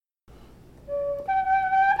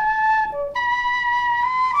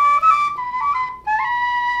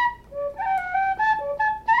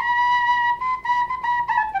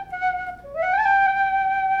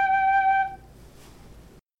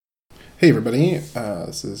Hey everybody,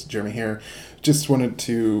 this is Jeremy here. Just wanted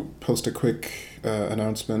to post a quick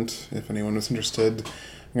announcement if anyone was interested.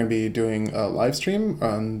 I'm going to be doing a live stream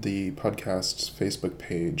on the podcast's Facebook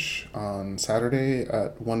page on Saturday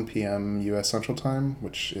at 1 p.m. U.S. Central Time,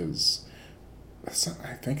 which is, I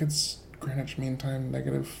think it's Greenwich Mean Time,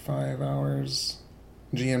 -5 hours,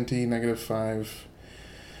 GMT -5.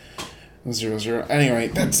 00. Anyway,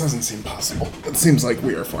 that doesn't seem possible. It seems like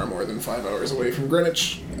we are far more than 5 hours away from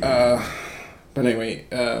Greenwich. But anyway,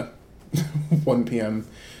 1 p.m.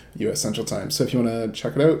 U.S. Central Time. So if you want to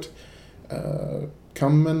check it out,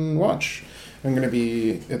 come and watch.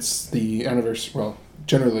 It's the anniversary, well,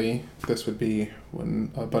 generally this would be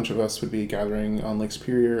when a bunch of us would be gathering on Lake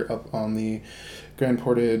Superior up on the Grand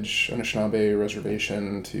Portage Anishinaabe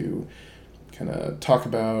Reservation to kind of talk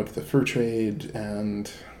about the fur trade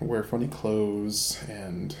and wear funny clothes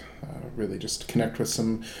and really just connect with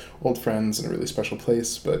some old friends in a really special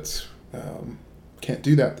place, but can't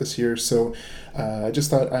do that this year. So I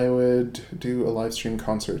just thought I would do a live stream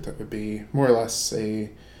concert that would be more or less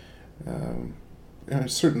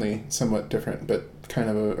certainly somewhat different, but kind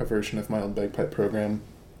of a version of my old bagpipe program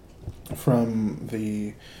from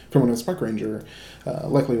when I was park ranger,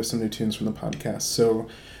 likely with some new tunes from the podcast. So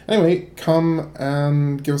anyway, come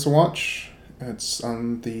and give us a watch. It's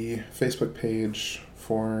on the Facebook page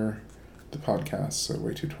for the podcast, so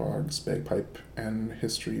Way Two Twogs, Bagpipe and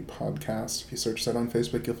History Podcast. If you search that on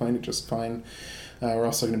Facebook, you'll find it just fine. We're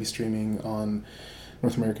also going to be streaming on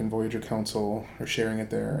North American Voyager Council, or sharing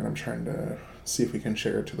it there, and I'm trying to see if we can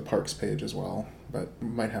share it to the parks page as well, but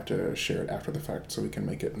might have to share it after the fact so we can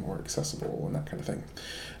make it more accessible and that kind of thing.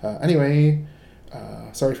 Anyway,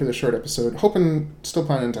 sorry for the short episode. Still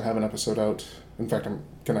planning to have an episode out. In fact, I'm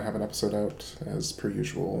going to have an episode out as per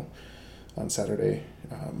usual on Saturday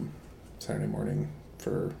morning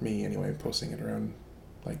for me anyway, posting it around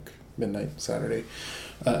like midnight Saturday.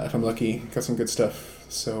 If I'm lucky, got some good stuff.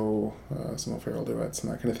 So some O'Farrell duets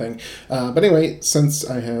and that kind of thing. But anyway, since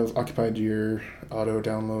I have occupied your auto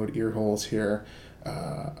download ear holes here,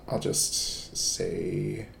 I'll just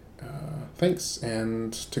say thanks.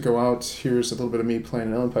 And to go out, here's a little bit of me playing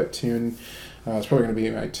an Ellen pipe tune. It's probably going to be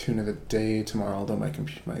my tune of the day tomorrow, although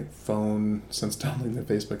my phone, since downloading the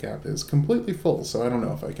Facebook app, is completely full, so I don't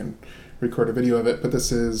know if I can record a video of it. But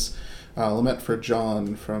this is Lament for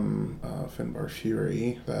John from Finbar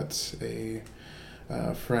Fury that a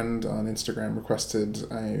friend on Instagram requested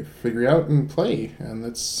I figure out and play, and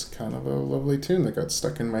it's kind of a lovely tune that got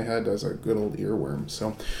stuck in my head as a good old earworm.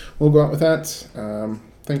 So we'll go out with that.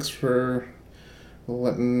 Thanks for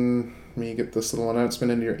letting me get this little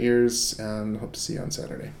announcement into your ears, and hope to see you on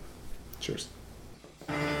Saturday. Cheers.